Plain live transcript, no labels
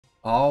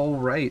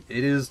Alright,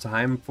 it is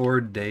time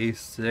for day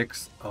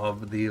 6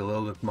 of the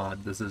Lilith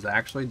mod. This is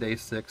actually day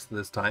 6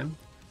 this time.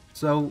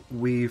 So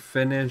we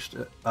finished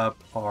up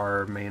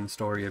our main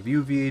story of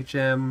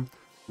UVHM.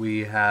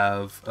 We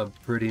have a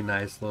pretty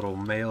nice little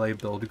melee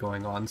build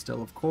going on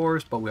still, of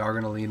course, but we are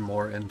going to lean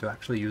more into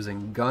actually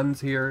using guns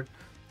here.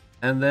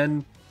 And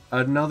then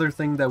another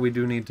thing that we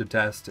do need to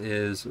test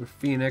is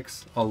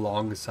Phoenix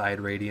alongside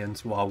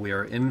Radiance while we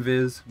are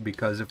invis,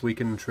 because if we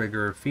can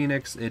trigger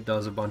Phoenix, it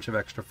does a bunch of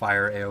extra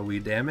fire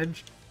AoE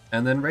damage,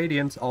 and then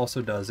Radiance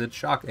also does its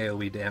shock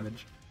AoE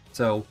damage.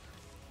 So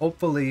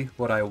hopefully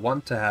what I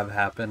want to have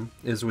happen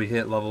is we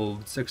hit level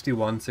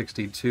 61,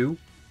 62,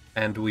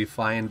 and we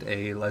find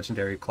a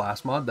legendary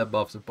class mod that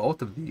buffs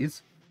both of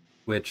these,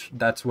 which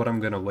that's what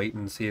I'm going to wait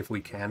and see if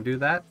we can do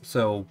that.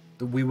 So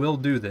we will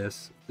do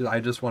this. I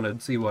just want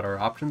to see what our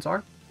options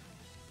are.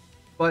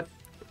 But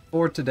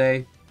for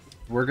today,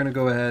 we're going to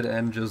go ahead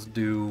and just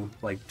do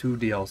like 2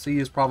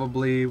 DLCs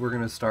probably. We're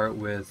going to start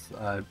with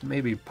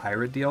maybe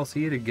Pirate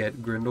DLC to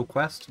get Grindel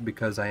Quest,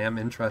 because I am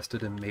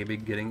interested in maybe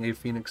getting a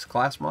Phoenix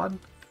class mod.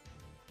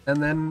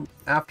 And then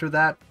after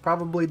that,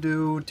 probably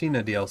do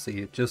Tina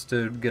DLC, just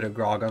to get a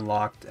Grog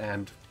unlocked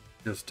and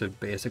just to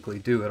basically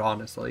do it,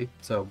 honestly.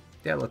 So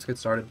yeah, let's get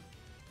started.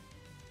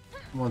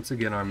 Once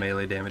again, our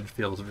melee damage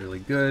feels really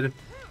good.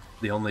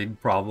 The only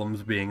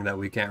problems being that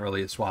we can't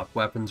really swap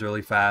weapons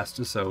really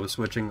fast, so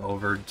switching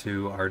over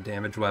to our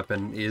damage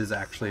weapon is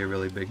actually a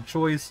really big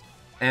choice,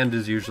 and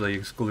is usually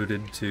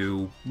excluded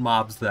to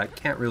mobs that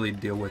can't really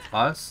deal with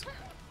us,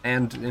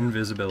 and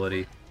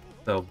invisibility.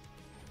 So,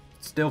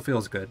 still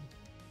feels good.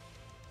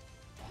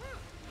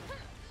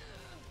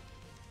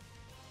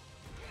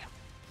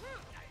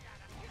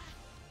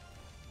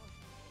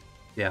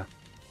 Yeah.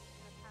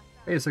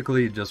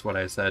 Basically just what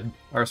I said.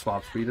 Our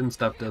swap speed and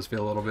stuff does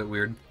feel a little bit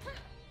weird.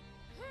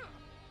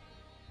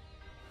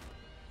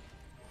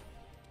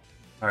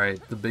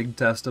 Alright, the big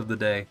test of the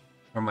day.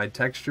 Are my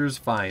textures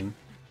fine?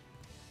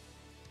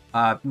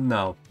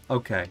 No.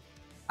 Okay.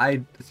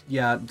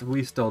 Yeah,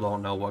 we still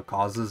don't know what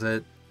causes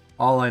it.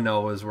 All I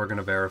know is we're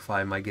gonna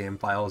verify my game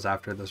files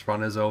after this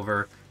run is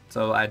over,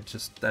 so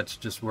that's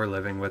just, we're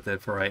living with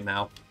it for right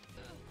now.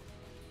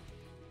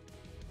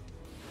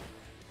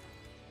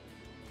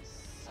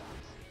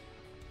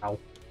 Ow.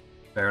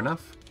 Fair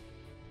enough.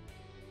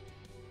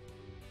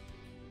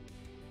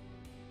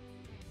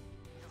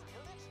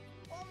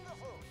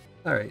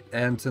 Alright,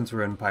 and since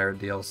we're in Pirate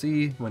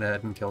DLC, went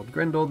ahead and killed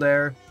Grindel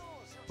there.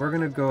 We're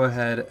gonna go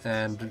ahead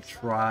and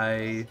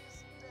try...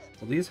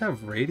 Well, these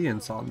have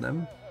Radiance on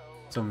them,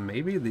 so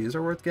maybe these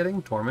are worth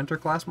getting? Tormentor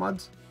class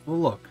mods? We'll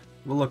look.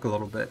 We'll look a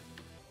little bit.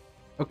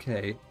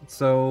 Okay,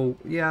 so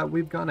yeah,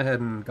 we've gone ahead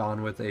and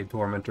gone with a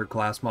Tormentor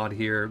class mod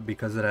here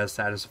because it has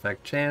status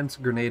effect chance,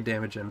 grenade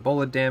damage, and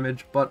bullet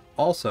damage, but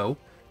also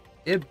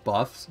it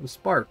buffs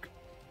Spark,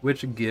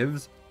 which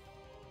gives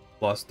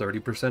plus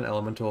 30%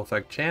 elemental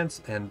effect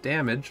chance and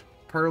damage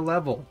per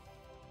level.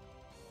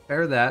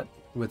 Pair that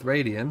with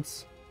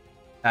Radiance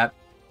at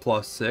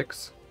plus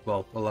 6,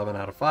 well, 11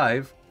 out of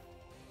 5,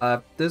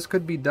 this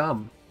could be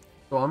dumb.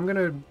 So I'm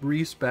gonna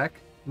respec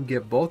and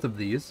get both of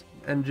these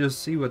and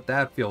just see what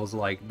that feels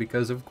like,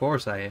 because of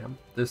course I am.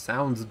 This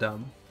sounds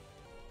dumb.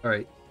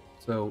 Alright,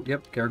 so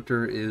yep,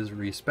 character is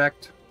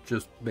respect,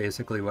 just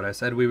basically what I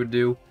said we would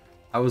do.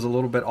 I was a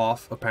little bit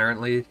off,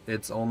 apparently.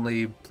 It's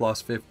only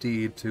plus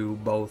 50 to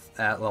both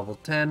at level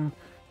 10,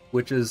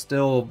 which is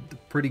still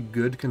pretty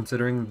good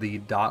considering the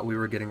dot we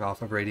were getting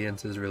off of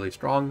Radiance is really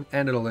strong,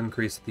 and it'll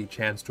increase the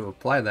chance to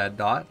apply that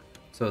dot,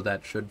 so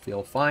that should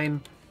feel fine.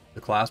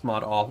 The class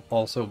mod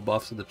also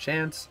buffs the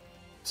chance,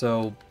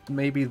 so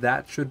maybe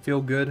that should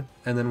feel good.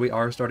 And then we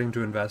are starting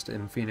to invest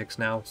in Phoenix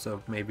now,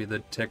 so maybe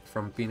the tick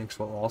from Phoenix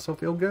will also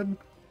feel good.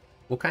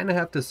 We'll kind of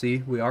have to see.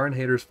 We are in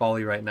Hater's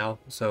Folly right now,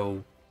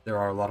 so there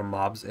are a lot of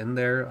mobs in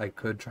there. I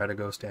could try to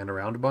go stand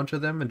around a bunch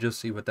of them and just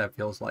see what that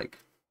feels like.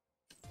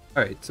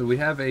 Alright, so we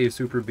have a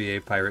Super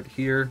BA Pirate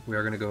here. We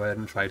are going to go ahead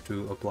and try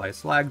to apply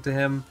Slag to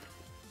him,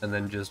 and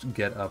then just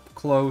get up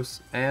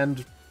close.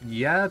 And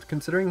yeah,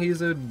 considering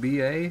he's a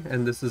BA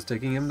and this is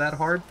taking him that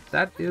hard,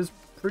 that is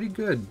pretty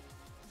good.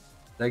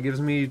 That gives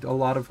me a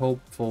lot of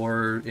hope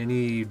for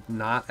any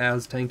not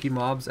as tanky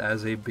mobs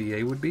as a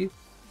BA would be.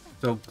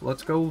 So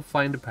let's go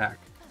find a pack.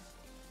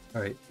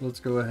 Alright, let's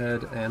go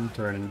ahead and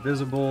turn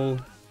invisible,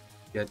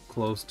 get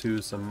close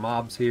to some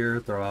mobs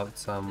here, throw out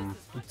some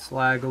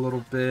slag a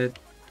little bit.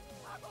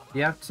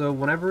 Yeah, so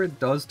whenever it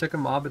does tick a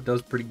mob, it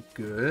does pretty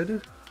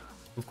good.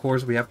 Of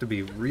course, we have to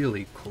be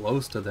really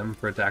close to them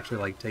for it to actually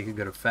like take a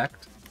good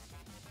effect.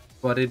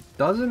 But it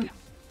doesn't,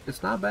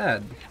 it's not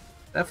bad.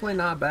 Definitely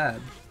not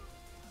bad.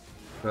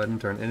 Go ahead and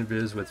turn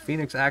invis with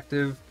Phoenix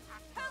active.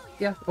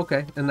 Yeah,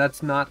 okay, and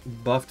that's not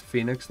buffed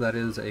Phoenix, that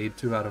is a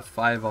 2 out of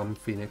 5 on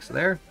Phoenix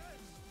there.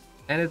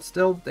 And it's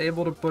still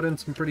able to put in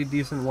some pretty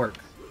decent work.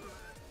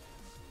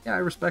 Yeah, I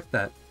respect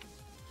that.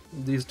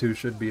 These two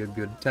should be a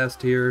good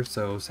test here,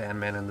 so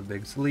Sandman and the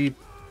Big Sleep.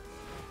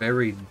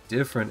 Very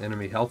different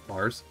enemy health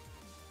bars.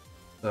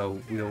 So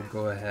we'll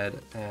go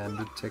ahead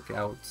and take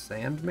out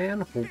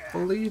Sandman,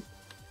 hopefully.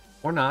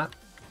 Or not.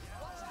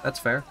 That's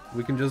fair.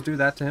 We can just do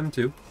that to him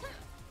too.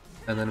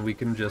 And then we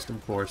can just,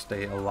 of course,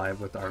 stay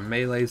alive with our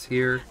melees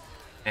here.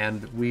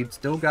 And we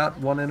still got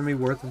one enemy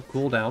worth of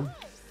cooldown.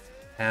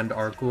 And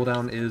our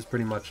cooldown is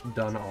pretty much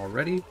done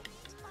already.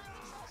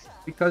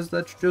 Because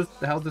that's just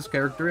how this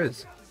character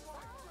is.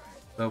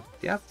 So,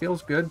 yeah,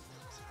 feels good.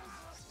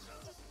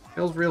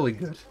 Feels really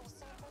good.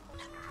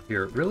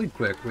 Here, really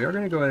quick, we are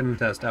going to go ahead and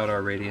test out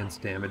our Radiance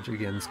damage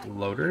against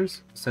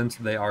loaders, since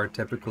they are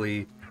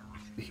typically...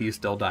 He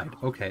still died.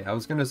 Okay, I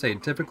was going to say,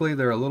 typically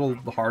they're a little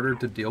harder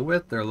to deal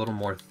with, they're a little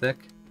more thick.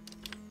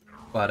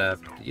 But,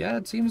 yeah,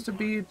 it seems to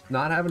be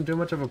not having too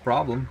much of a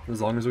problem,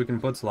 as long as we can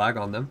put slag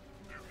on them.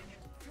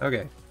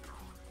 Okay.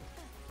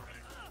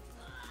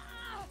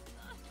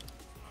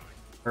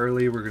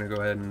 Early, we're going to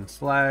go ahead and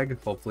slag.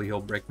 Hopefully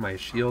he'll break my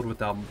shield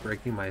without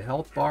breaking my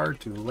health bar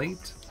too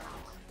late.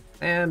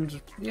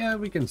 And, yeah,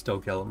 we can still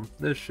kill him.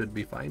 This should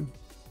be fine.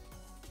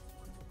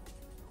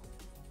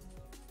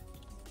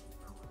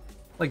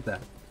 Like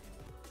that.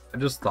 I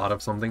just thought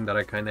of something that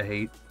I kind of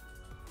hate.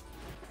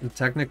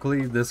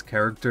 Technically, this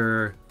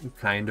character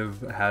kind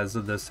of has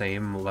the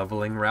same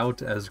leveling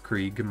route as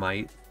Krieg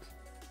might.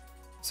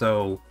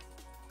 So,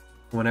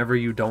 whenever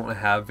you don't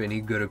have any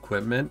good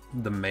equipment,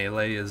 the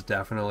melee is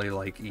definitely,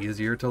 like,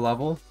 easier to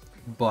level.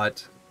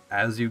 But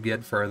as you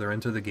get further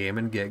into the game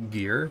and get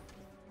gear,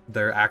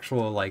 their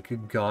actual,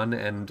 like, gun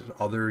and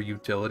other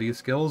utility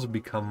skills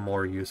become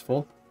more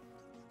useful.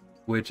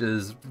 Which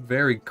is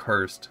very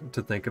cursed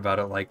to think about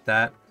it like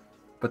that,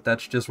 but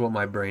that's just what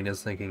my brain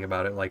is thinking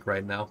about it like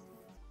right now.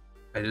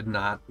 I did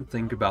not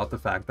think about the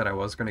fact that I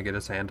was going to get a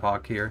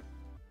Sandhawk here.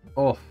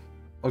 Oh,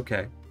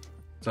 okay.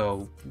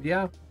 So,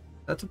 yeah,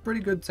 that's a pretty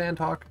good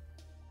Sandhawk.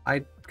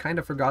 I kind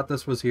of forgot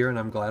this was here, and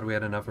I'm glad we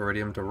had enough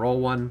Iridium to roll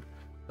one.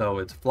 So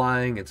it's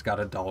flying, it's got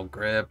a dull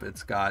grip,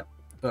 it's got,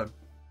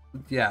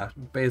 yeah,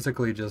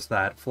 basically just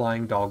that.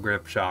 Flying, dull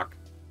grip, shock.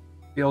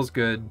 Feels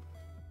good.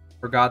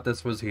 Forgot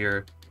this was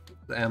here.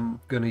 I'm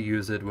gonna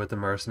use it with the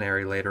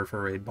mercenary later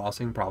for raid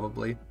bossing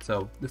probably,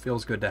 so it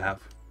feels good to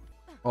have.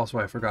 Also,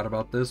 I forgot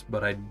about this,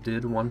 but I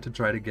did want to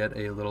try to get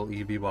a little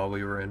Eevee while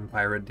we were in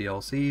Pirate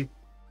DLC,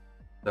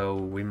 so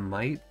we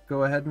might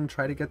go ahead and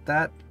try to get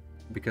that,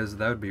 because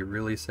that would be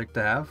really sick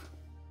to have.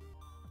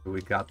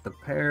 We got the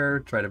pair,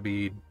 try to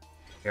be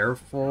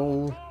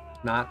careful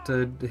not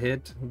to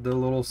hit the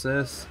little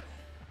sis.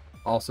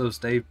 Also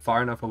stay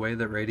far enough away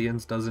that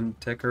Radiance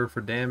doesn't tick her for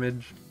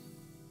damage.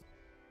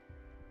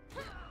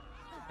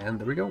 And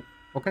there we go.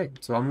 Okay,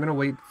 so I'm going to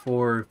wait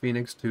for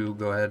Phoenix to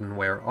go ahead and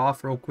wear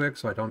off real quick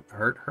so I don't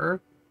hurt her.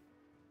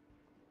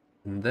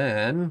 And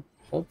then,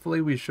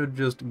 hopefully we should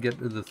just get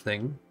to the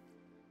thing.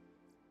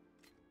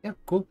 Yeah,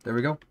 cool. There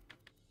we go.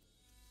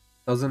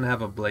 Doesn't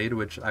have a blade,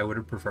 which I would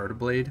have preferred a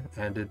blade.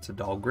 And it's a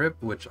dull grip,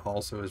 which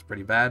also is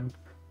pretty bad.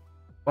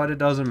 But it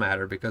doesn't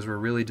matter because we're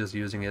really just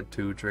using it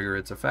to trigger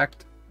its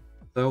effect.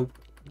 So,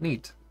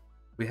 neat.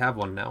 We have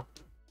one now.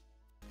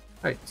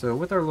 Alright, so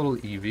with our little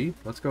Eevee,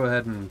 let's go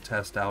ahead and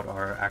test out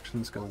our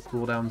action skill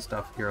cooldown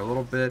stuff here a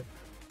little bit.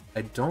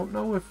 I don't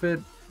know if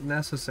it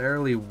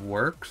necessarily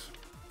works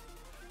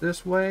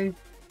this way.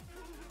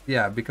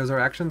 Yeah, because our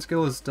action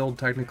skill is still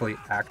technically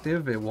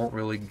active, it won't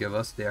really give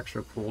us the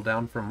extra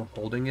cooldown from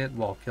holding it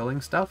while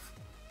killing stuff.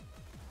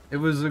 It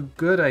was a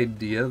good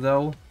idea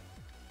though.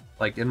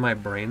 Like in my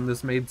brain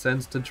this made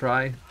sense to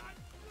try.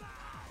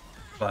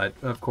 But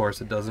of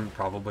course it doesn't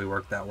probably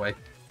work that way.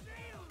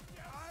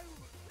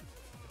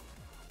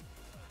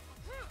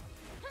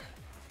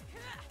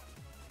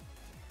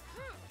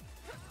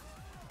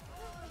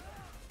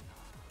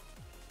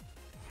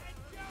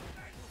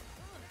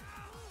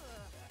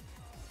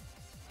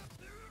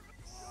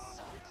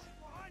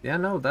 Yeah,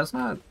 no, that's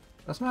not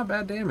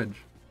bad damage.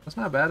 That's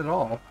not bad at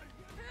all.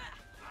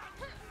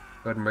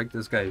 Go ahead and break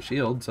this guy's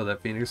shield so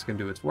that Phoenix can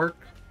do its work.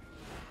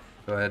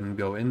 Go ahead and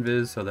go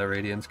Invis so that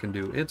Radiance can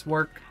do its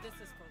work.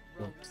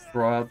 We'll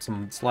throw out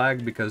some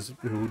slag because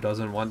who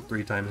doesn't want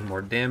 3 times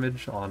more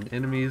damage on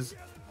enemies?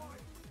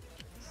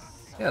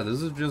 Yeah,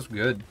 this is just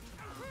good.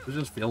 This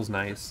just feels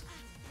nice.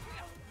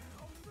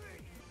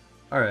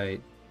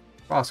 Alright,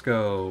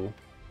 Roscoe.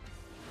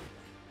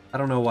 I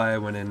don't know why I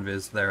went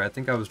Invis there. I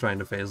think I was trying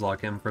to phase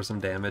lock him for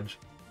some damage.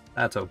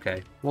 That's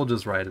okay. We'll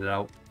just ride it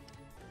out.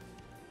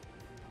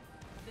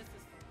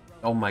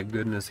 Oh my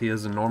goodness, he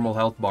has a normal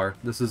health bar.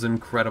 This is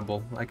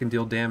incredible. I can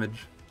deal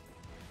damage.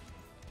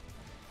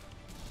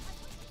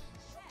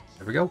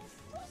 There we go.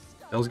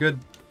 Feels good.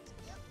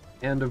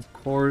 And of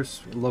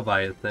course,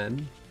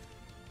 Leviathan.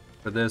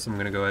 For this, I'm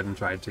going to go ahead and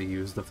try to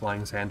use the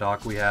Flying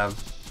Sandhawk we have.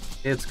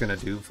 It's going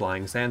to do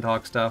Flying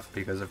Sandhawk stuff,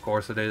 because of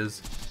course it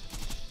is.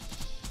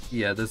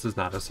 Yeah, this is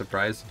not a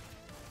surprise.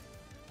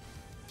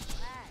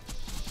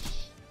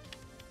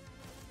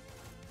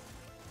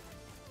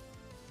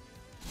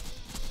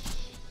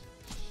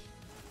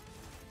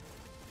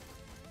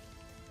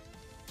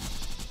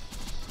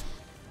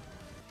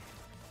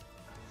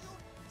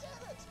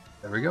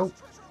 There we go.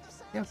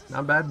 Yeah,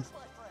 not bad.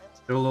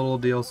 Do a little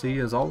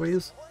DLC as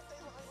always.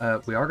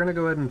 We are going to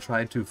go ahead and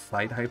try to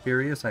fight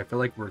Hyperius. I feel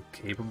like we're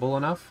capable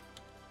enough.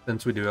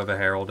 since we do have a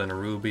Herald and a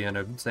Ruby and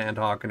a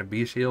Sandhawk and a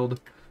Bee Shield.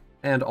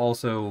 And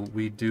also,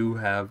 we do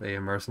have a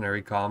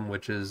Mercenary Comm,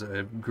 which is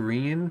a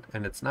green,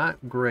 and it's not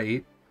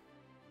great,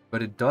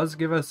 but it does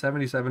give us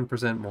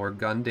 77% more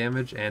gun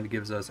damage and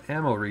gives us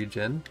ammo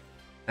regen.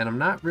 And I'm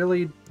not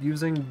really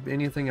using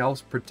anything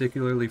else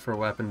particularly for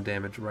weapon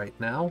damage right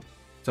now,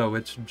 so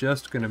it's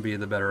just going to be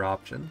the better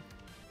option.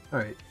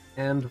 Alright,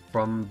 and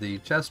from the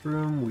chest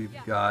room, we've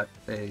got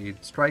a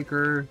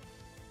Striker.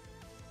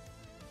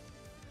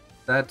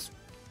 That's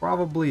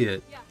probably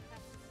it.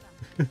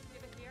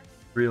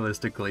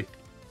 Realistically.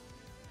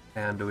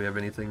 And do we have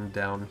anything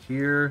down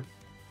here?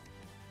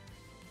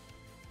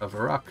 A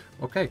Varrock.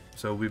 Okay,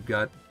 so we've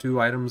got 2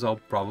 items I'll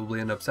probably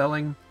end up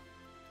selling.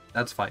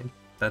 That's fine.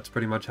 That's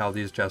pretty much how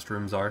these chest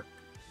rooms are.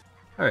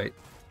 Alright,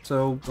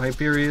 so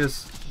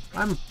Hyperius,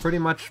 I'm pretty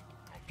much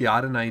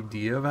got an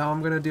idea of how I'm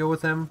going to deal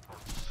with him.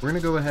 We're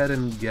going to go ahead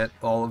and get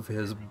all of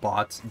his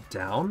bots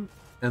down.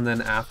 And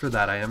then after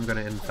that, I am going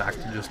to, in fact,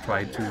 just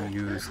try to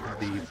use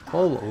the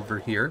pole over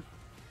here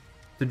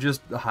to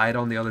just hide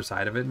on the other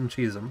side of it and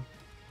cheese him.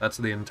 That's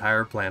the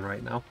entire plan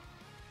right now.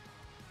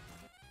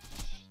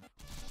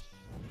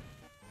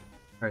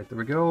 Alright, there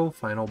we go.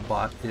 Final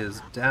bot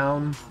is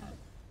down.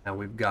 Now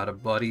we've got a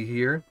buddy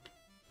here.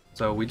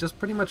 So we just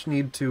pretty much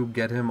need to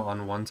get him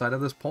on one side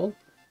of this pole.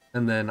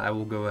 And then I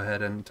will go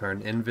ahead and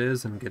turn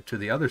invis and get to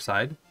the other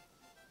side.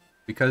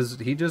 Because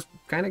he just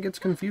kind of gets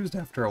confused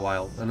after a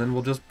while. And then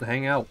we'll just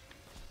hang out.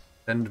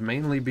 And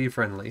mainly be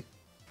friendly.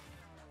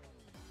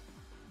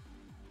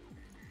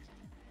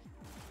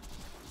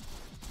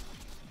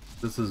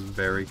 This is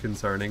very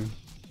concerning.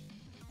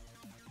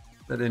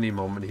 At any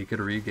moment he could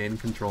regain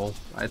control.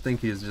 I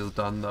think he's just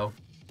done though.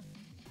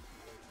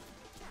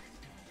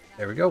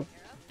 There we go.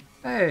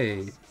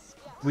 Hey!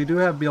 We do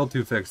have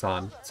BL2 fix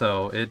on,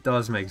 so it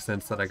does make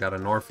sense that I got a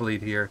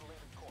Norfleet here.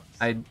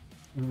 I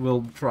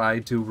will try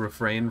to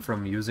refrain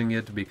from using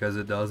it because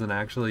it doesn't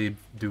actually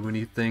do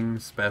anything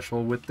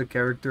special with the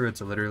character.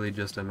 It's literally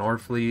just a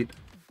Norfleet.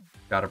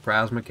 Got a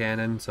plasma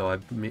cannon, so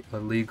I'm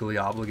legally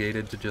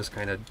obligated to just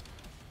kind of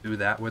do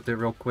that with it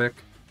real quick.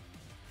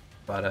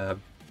 But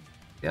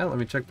yeah, let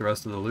me check the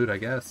rest of the loot, I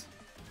guess.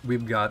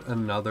 We've got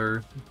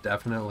another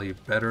definitely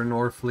better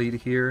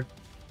Norfleet here.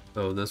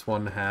 So this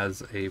one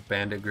has a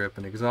bandit grip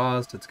and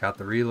exhaust, it's got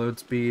the reload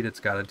speed, it's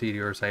got a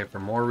TDR sight for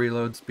more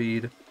reload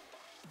speed.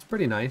 It's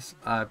pretty nice.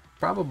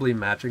 Probably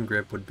matching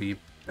grip would be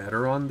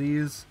better on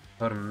these,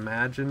 I would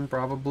imagine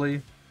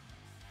probably.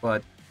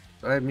 But,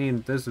 I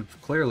mean, this is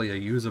clearly a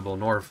usable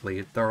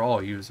Norfleet, they're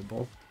all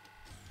usable.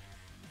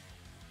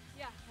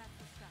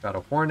 Got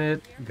a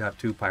Hornet, got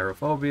 2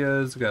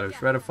 Pyrophobias, got a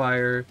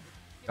Shreddifier,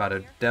 got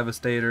a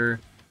Devastator,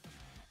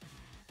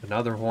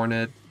 another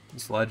Hornet,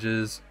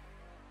 sledges.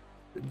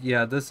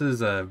 Yeah, this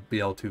is a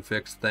BL2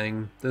 fix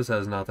thing. This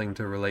has nothing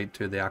to relate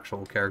to the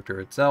actual character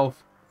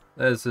itself.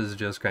 This is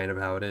just kind of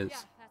how it is.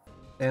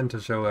 And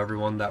to show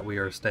everyone that we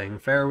are staying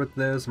fair with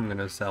this, I'm going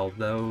to sell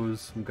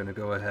those. I'm going to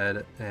go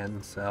ahead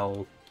and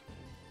sell...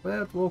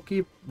 Well, we'll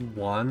keep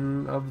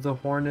one of the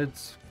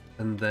Hornets,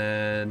 and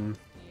then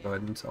go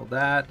ahead and sell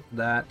that,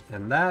 that,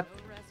 and that.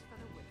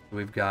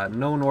 We've got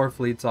no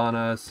Norfleets on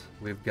us.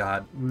 We've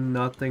got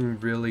nothing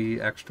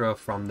really extra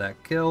from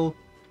that kill.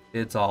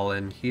 It's all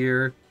in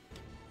here.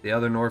 The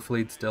other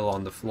Norfleet's still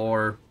on the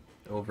floor.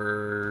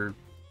 Over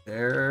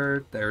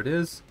there. There it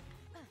is.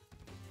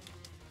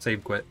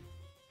 Save quit.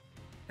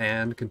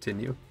 And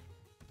continue.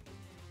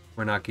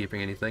 We're not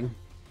keeping anything.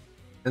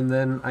 And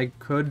then I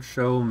could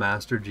show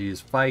Master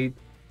G's fight,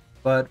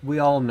 but we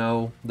all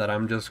know that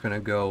I'm just going to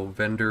go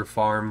vendor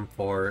farm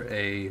for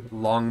a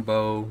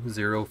longbow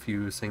 0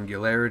 fuse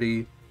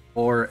singularity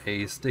or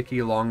a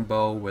sticky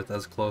longbow with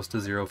as close to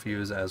 0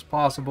 fuse as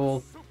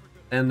possible,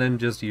 and then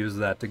just use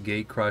that to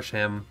gate crush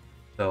him.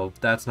 So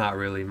that's not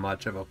really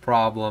much of a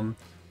problem.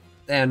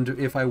 And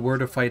if I were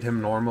to fight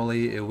him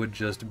normally, it would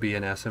just be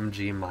an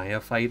SMG Maya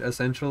fight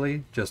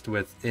essentially, just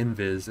with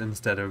invis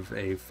instead of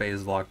a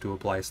phase lock to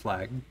apply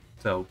slag.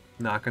 So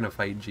not going to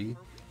fight G.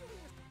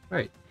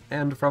 Right.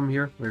 And from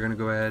here, we're going to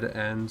go ahead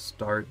and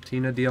start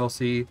Tina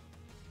DLC.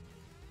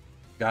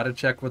 Gotta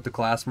check what the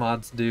class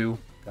mods do.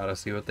 Gotta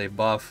see what they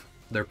buff.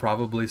 They're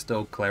probably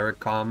still cleric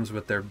comms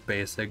with their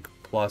basic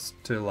plus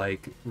to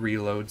like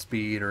reload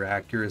speed or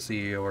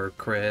accuracy or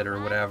crit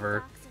or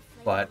whatever.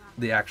 But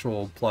the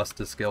actual plus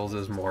to skills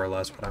is more or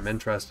less what I'm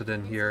interested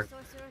in here.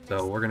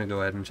 So we're going to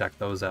go ahead and check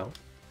those out.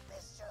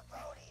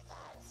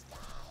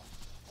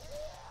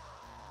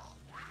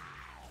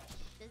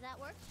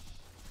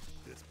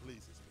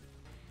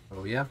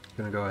 So yeah,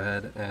 gonna go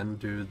ahead and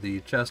do the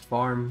chest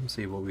farm,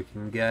 see what we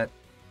can get.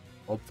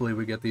 Hopefully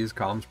we get these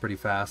comms pretty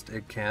fast.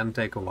 It can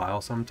take a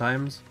while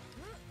sometimes,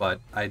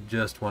 but I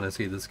just want to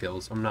see the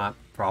skills. I'm not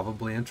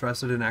probably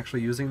interested in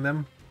actually using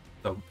them,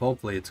 so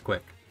hopefully it's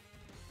quick.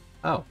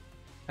 Oh,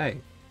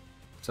 hey.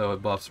 So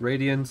it buffs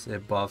Radiance,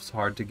 it buffs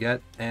Hard to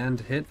Get, and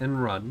Hit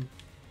and Run.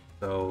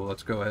 So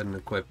let's go ahead and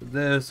equip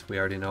this. We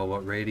already know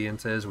what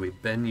Radiance is,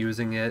 we've been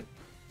using it.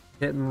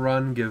 Hit and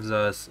run gives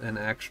us an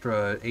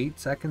extra 8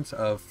 seconds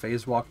of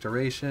phase walk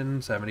duration,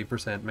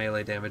 70%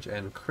 melee damage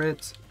and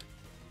crits,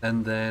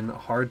 and then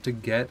hard to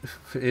get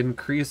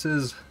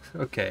increases.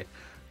 Okay.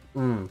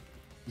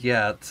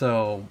 Yeah,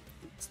 so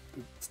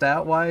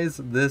stat-wise,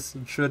 this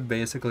should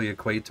basically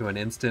equate to an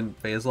instant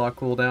phase lock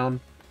cooldown,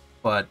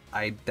 but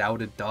I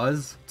doubt it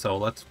does, so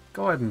let's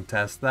go ahead and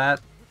test that,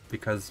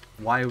 because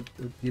why,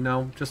 you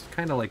know, just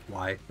kind of like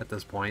why at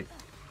this point.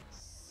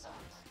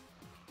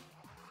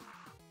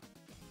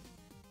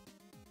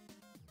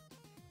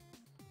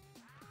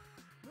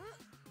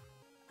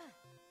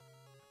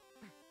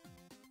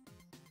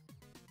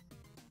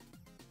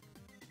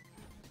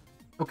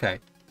 Okay,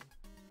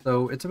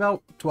 so it's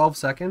about 12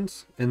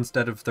 seconds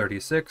instead of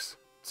 36,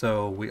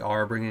 so we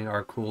are bringing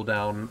our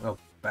cooldown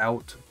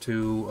about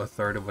to a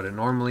third of what it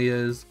normally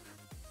is,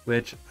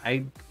 which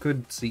I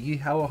could see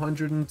how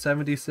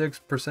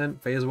 176%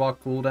 phase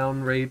walk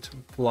cooldown rate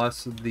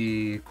plus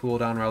the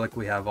cooldown relic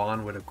we have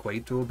on would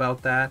equate to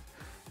about that,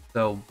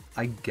 so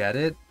I get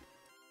it.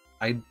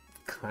 I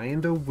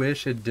kind of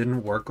wish it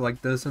didn't work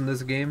like this in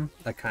this game.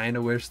 I kind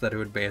of wish that it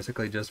would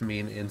basically just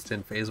mean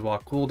instant phase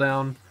walk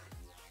cooldown.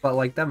 But,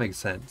 like, that makes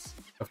sense,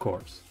 of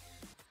course.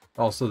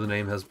 Also, the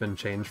name has been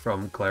changed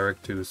from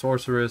Cleric to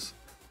Sorceress,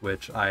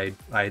 which I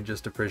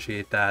just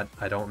appreciate that.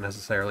 I don't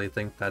necessarily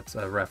think that's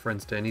a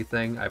reference to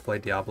anything. I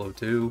played Diablo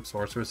 2,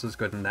 Sorceress is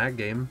good in that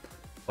game,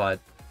 but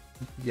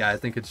yeah, I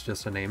think it's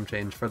just a name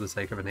change for the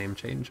sake of a name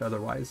change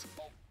otherwise.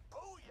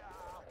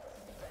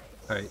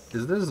 Alright,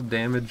 is this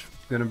damage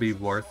gonna be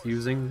worth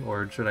using,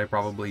 or should I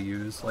probably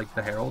use, like,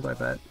 the Herald, I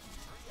bet?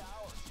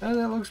 That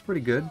looks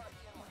pretty good.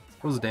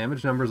 Those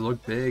damage numbers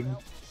look big.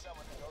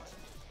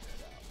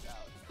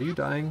 Are you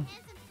dying?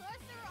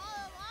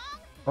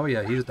 Oh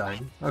yeah, he's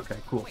dying. Okay,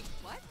 cool. Wait,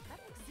 what? That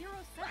makes 0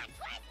 sense.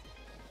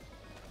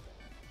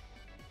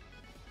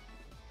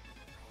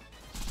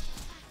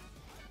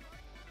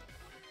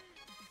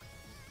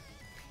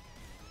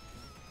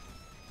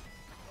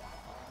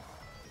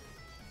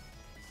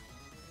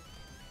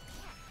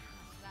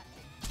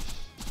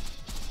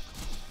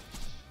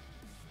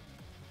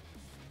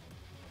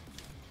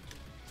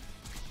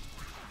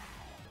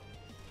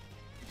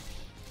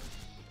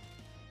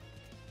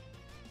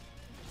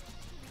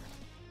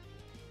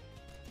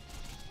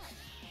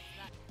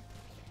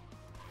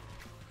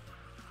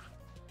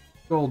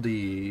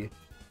 Goldie.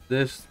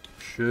 This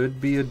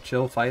should be a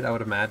chill fight, I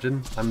would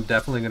imagine. I'm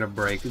definitely going to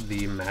break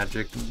the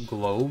magic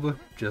globe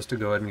just to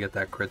go ahead and get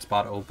that crit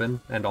spot open,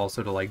 and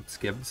also to, like,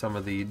 skip some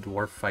of the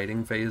dwarf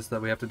fighting phase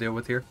that we have to deal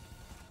with here.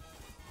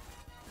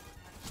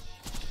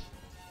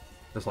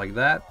 Just like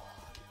that.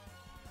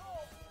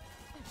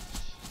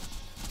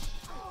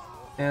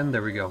 And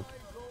there we go.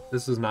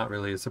 This is not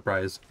really a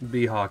surprise.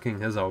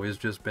 Bee-hawking has always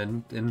just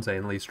been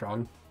insanely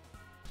strong.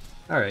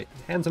 Alright,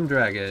 Handsome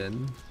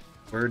Dragon.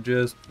 We're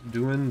just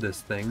doing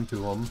this thing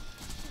to him.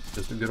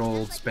 Just a good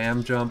old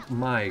spam jump.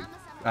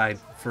 I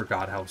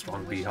forgot how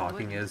strong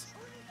Bee-hawking is.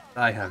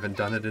 I haven't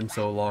done it in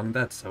so long.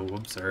 That's so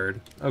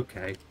absurd.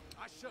 Okay.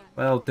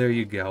 Well, there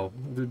you go.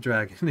 The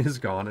dragon is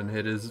gone and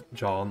hit his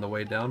jaw on the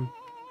way down.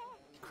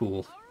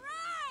 Cool.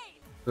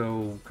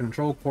 So,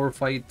 control core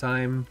fight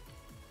time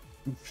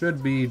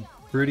should be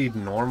pretty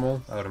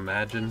normal, I would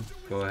imagine.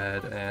 Go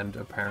ahead and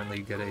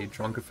apparently get a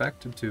drunk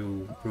effect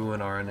to ruin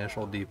our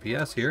initial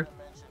DPS here.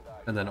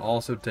 And then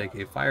also take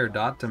a fire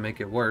dot to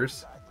make it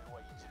worse.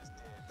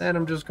 Then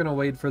I'm just gonna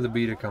wait for the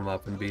bee to come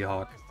up and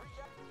Bee-hawk.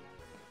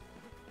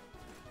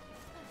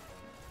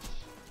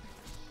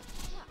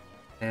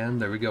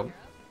 And there we go.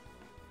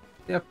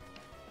 Yep,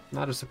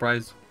 not a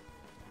surprise.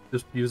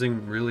 Just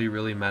using really,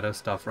 really meta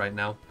stuff right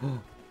now.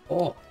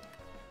 Oh,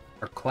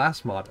 our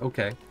class mod.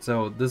 Okay,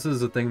 so this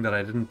is a thing that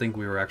I didn't think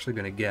we were actually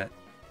gonna get.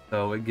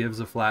 So it gives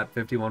a flat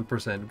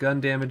 51%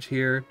 gun damage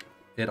here.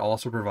 It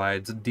also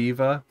provides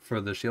Diva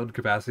for the shield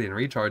capacity and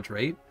recharge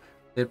rate.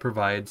 It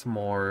provides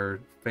more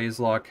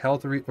phase lock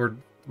health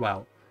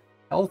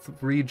health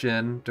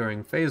regen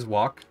during phase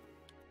walk.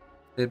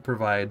 It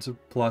provides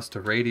plus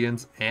to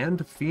Radiance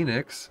and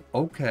Phoenix.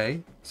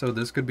 Okay, so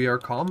this could be our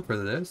comm for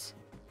this.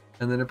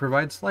 And then it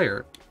provides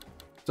Slayer.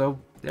 So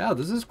yeah,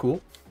 this is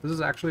cool. This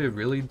is actually a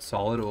really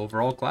solid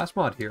overall class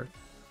mod here.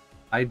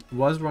 I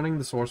was running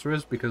the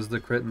Sorceress because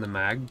the crit and the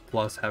mag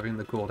plus having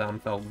the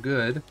cooldown felt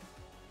good.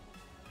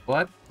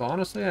 But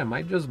honestly, I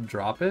might just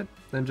drop it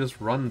and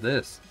just run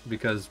this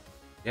because,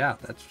 yeah,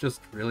 that's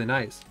just really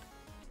nice.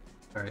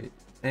 Alright,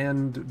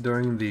 and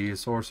during the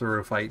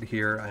Sorcerer fight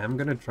here, I am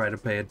going to try to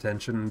pay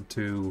attention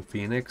to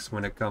Phoenix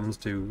when it comes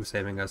to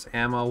saving us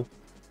ammo,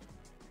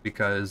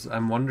 because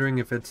I'm wondering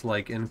if it's,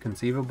 like,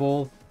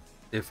 inconceivable,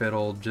 if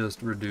it'll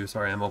just reduce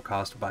our ammo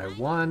cost by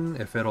 1,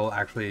 if it'll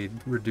actually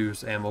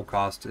reduce ammo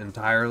cost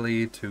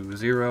entirely to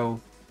 0,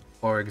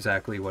 or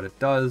exactly what it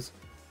does.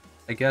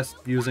 I guess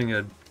using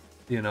a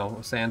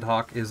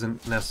Sandhawk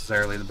isn't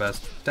necessarily the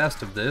best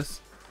test of this,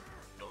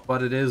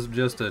 but it is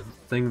just a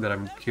thing that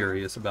I'm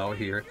curious about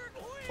here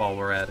while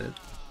we're at it.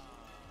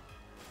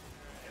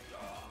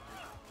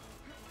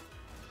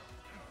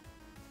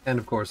 And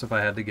of course, if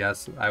I had to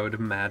guess, I would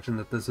imagine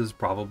that this is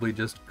probably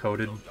just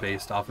coded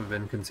based off of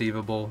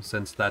Inconceivable,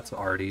 since that's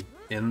already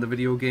in the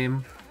video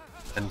game.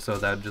 And so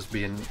that'd just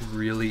be a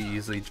really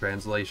easy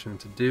translation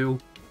to do.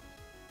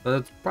 So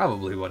that's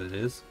probably what it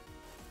is.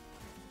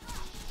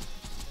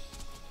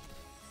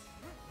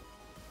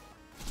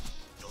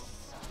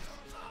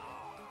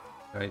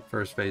 Alright,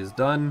 first phase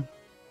done.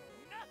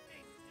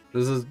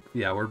 This is,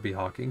 yeah, we're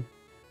behawking.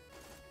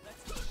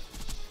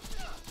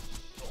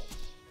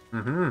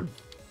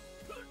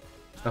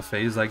 A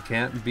phase I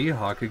can't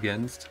behawk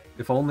against.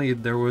 If only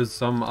there was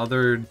some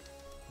other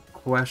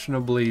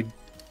questionably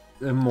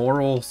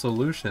immoral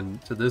solution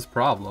to this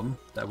problem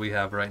that we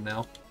have right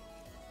now.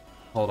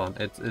 Hold on,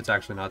 it's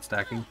actually not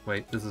stacking.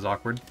 Wait, this is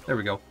awkward. There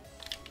we go.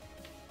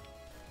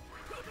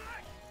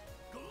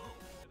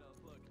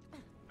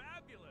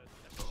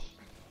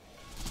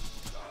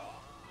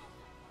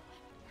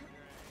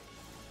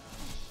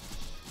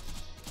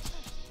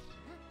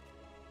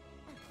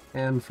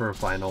 And for a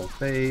final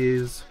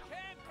phase,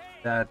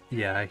 that,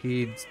 yeah,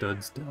 he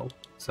stood still.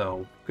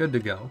 So, good to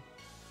go.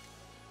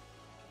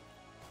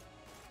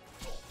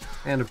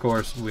 And of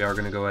course, we are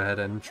going to go ahead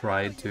and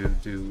try to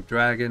do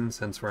Dragon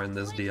since we're in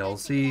this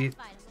DLC,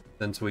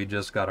 since we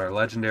just got our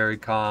Legendary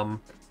Comm.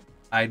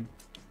 I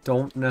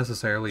don't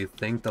necessarily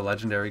think the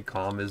Legendary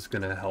Comm is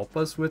going to help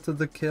us with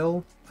the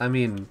kill. I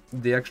mean,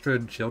 the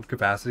extra shield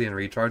capacity and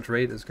recharge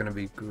rate is going to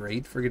be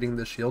great for getting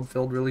the shield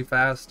filled really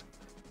fast.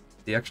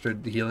 The extra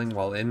healing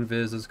while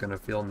invis is going to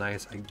feel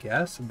nice, I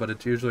guess, but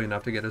it's usually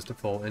enough to get us to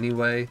full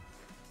anyway.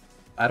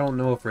 I don't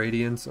know if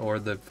Radiance or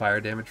the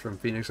fire damage from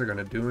Phoenix are going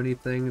to do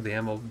anything. The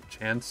ammo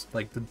chance,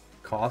 like the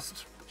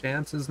cost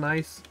chance, is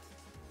nice.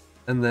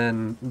 And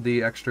then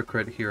the extra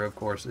crit here, of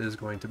course, is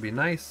going to be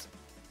nice.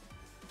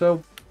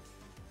 So,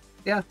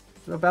 yeah,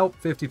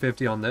 about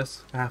 50-50 on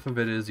this. Half of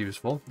it is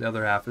useful. The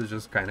other half is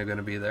just kind of going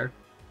to be there.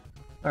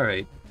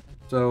 Alright.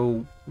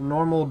 So,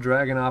 normal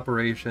dragon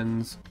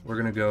operations, we're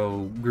going to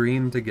go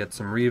green to get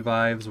some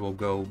revives, we'll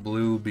go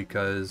blue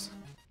because,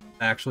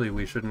 actually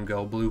we shouldn't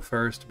go blue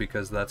first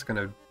because that's going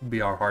to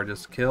be our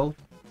hardest kill.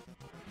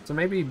 So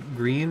maybe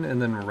green and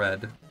then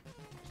red.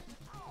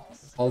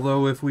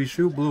 Although if we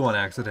shoot blue on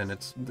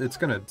accident, it's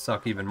going to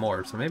suck even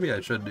more, so maybe I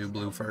should do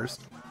blue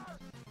first.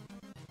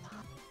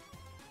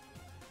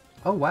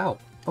 Oh wow,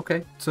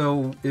 okay,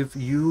 so if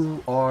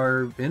you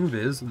are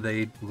invis,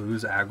 they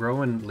lose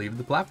aggro and leave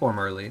the platform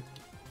early.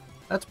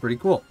 That's pretty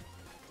cool.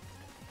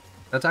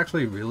 That's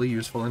actually really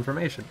useful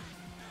information.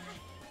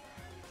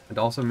 It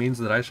also means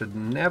that I should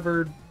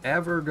never,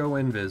 ever go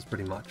invis,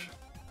 pretty much.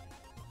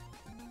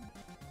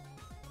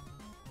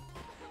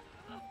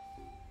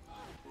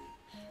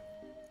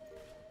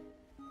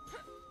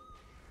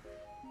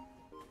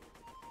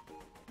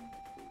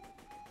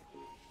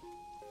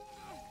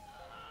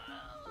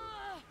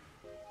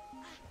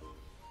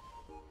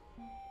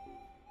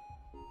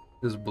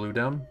 Is blue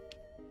down?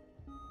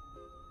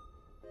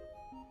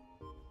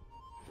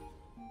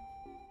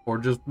 Or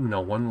just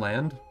no one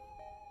land?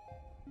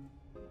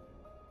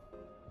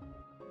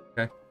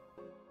 Okay.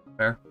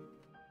 Fair.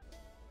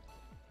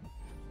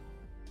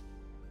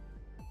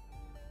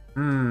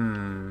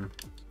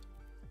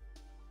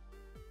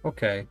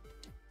 Okay.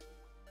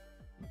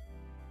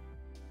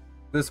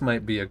 This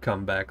might be a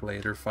comeback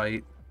later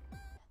fight.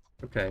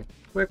 Okay.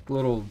 Quick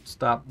little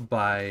stop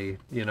by,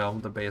 you know,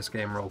 the base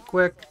game real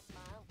quick.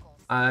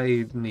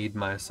 I need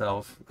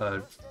myself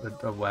a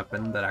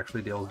weapon that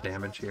actually deals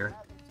damage here.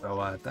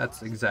 So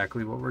that's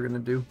exactly what we're gonna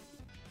do.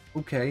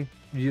 Okay,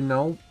 you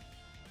know,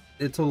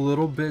 it's a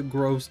little bit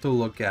gross to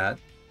look at,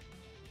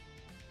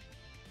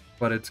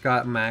 but it's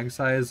got mag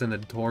size and a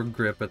Torg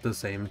grip at the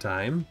same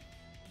time.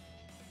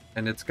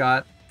 And it's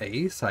got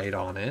a sight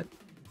on it,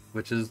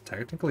 which is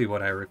technically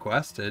what I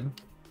requested.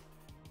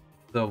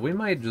 So we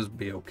might just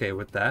be okay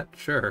with that,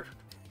 sure.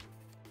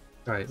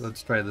 Alright,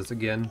 let's try this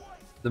again.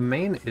 The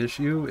main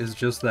issue is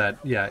just that,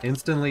 yeah,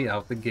 instantly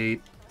out the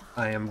gate,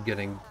 I am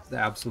getting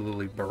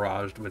absolutely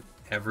barraged with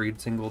every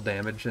single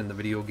damage in the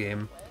video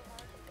game.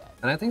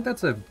 And I think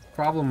that's a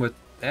problem with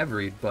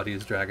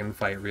everybody's dragon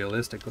fight,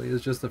 realistically,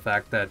 is just the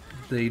fact that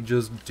they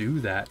just do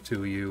that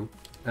to you,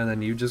 and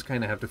then you just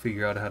kind of have to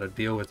figure out how to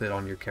deal with it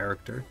on your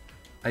character.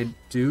 I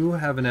do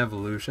have an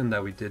evolution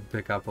that we did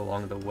pick up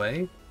along the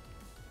way.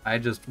 I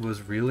just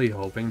was really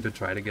hoping to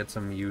try to get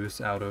some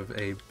use out of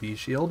a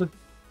B-shield.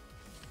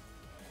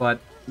 But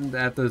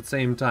at the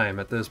same time,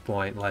 at this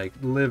point, like,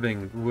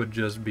 living would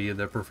just be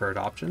the preferred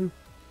option.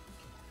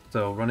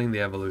 So running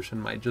the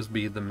evolution might just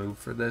be the move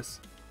for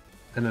this.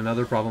 And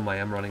another problem I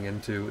am running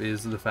into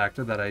is the fact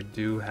that I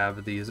do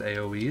have these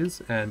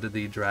AoEs, and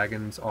the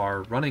dragons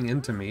are running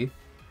into me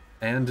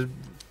and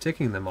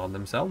ticking them on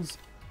themselves.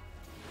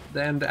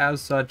 And as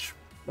such,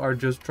 are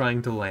just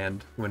trying to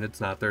land when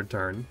it's not their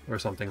turn, or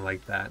something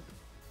like that.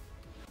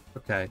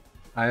 Okay.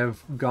 I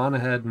have gone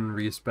ahead and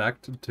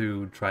respect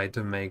to try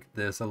to make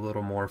this a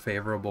little more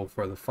favorable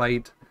for the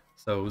fight.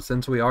 So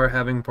since we are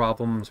having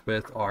problems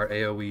with our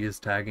AoEs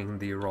tagging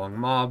the wrong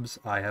mobs,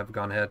 I have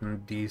gone ahead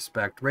and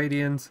de-spec'd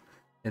Radiance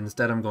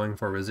Instead, I'm going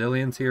for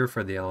resilience here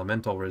for the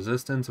elemental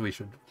resistance we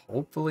should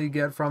hopefully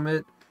get from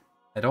it.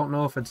 I don't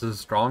know if it's as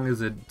strong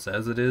as it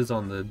says it is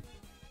on the,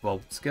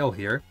 well, skill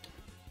here,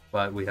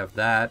 but we have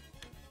that.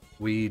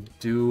 We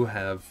do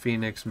have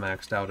Phoenix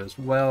maxed out as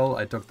well.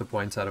 I took the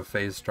points out of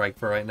Phase Strike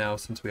for right now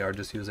since we are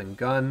just using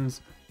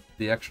guns.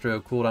 The extra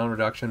cooldown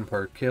reduction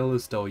per kill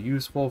is still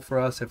useful for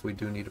us if we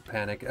do need to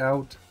panic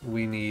out.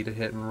 We need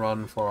Hit and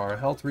Run for our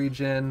health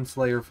regen,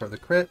 Slayer for the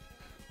crit,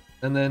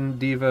 and then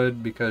Diva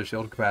because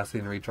shield capacity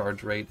and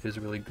recharge rate is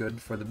really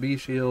good for the B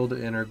shield,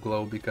 Inner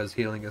Glow because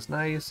healing is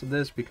nice,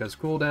 this because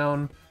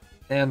cooldown,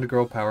 and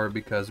Girl Power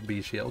because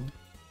B shield.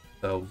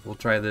 So we'll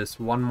try this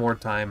one more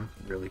time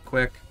really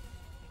quick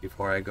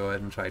before I go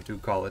ahead and try to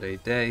call it a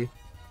day,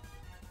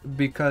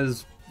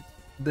 because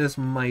this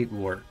might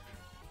work.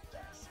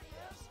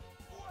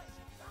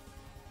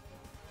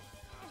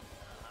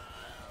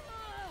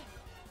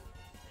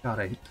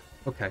 God,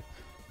 okay.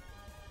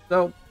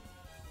 So,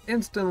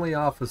 instantly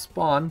off of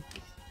spawn,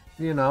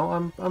 you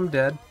know, I'm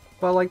dead,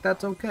 but like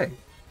that's okay,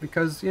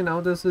 because you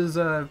know this is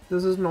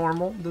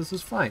normal, this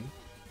is fine.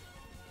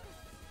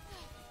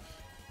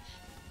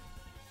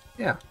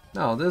 Yeah,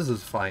 no, this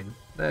is fine.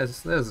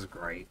 This is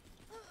great.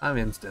 I'm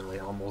instantly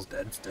almost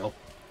dead still.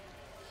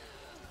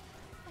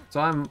 So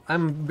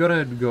I'm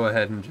gonna go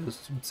ahead and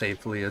just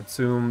safely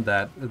assume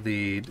that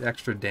the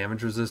extra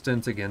damage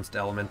resistance against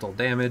elemental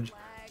damage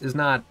is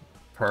not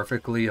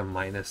perfectly a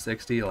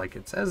 -60 like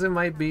it says it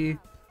might be.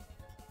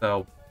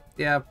 So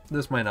yeah,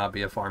 this might not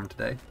be a farm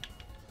today.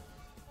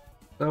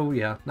 So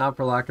yeah, not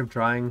for lack of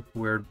trying,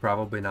 we're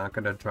probably not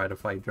gonna try to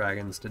fight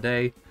dragons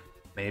today.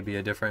 Maybe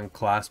a different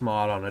class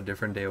mod on a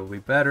different day will be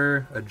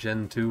better. A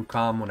Gen 2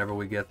 comm, whenever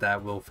we get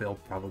that, will feel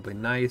probably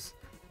nice.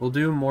 We'll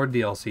do more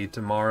DLC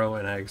tomorrow,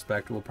 and I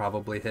expect we'll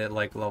probably hit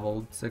like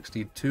level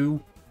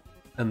 62.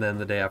 And then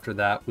the day after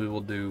that, we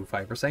will do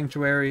Fight for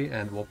Sanctuary,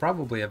 and we'll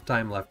probably have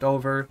time left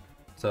over.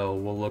 So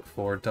we'll look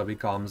for Tubby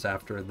comms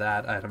after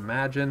that, I'd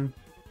imagine.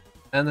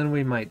 And then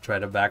we might try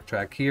to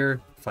backtrack here,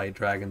 fight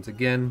dragons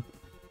again.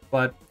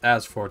 But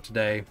as for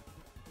today,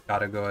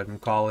 gotta go ahead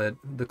and call it.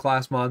 The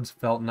class mods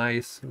felt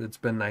nice. It's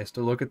been nice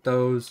to look at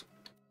those.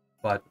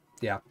 But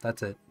yeah,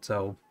 that's it.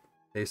 So,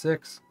 day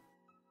 6.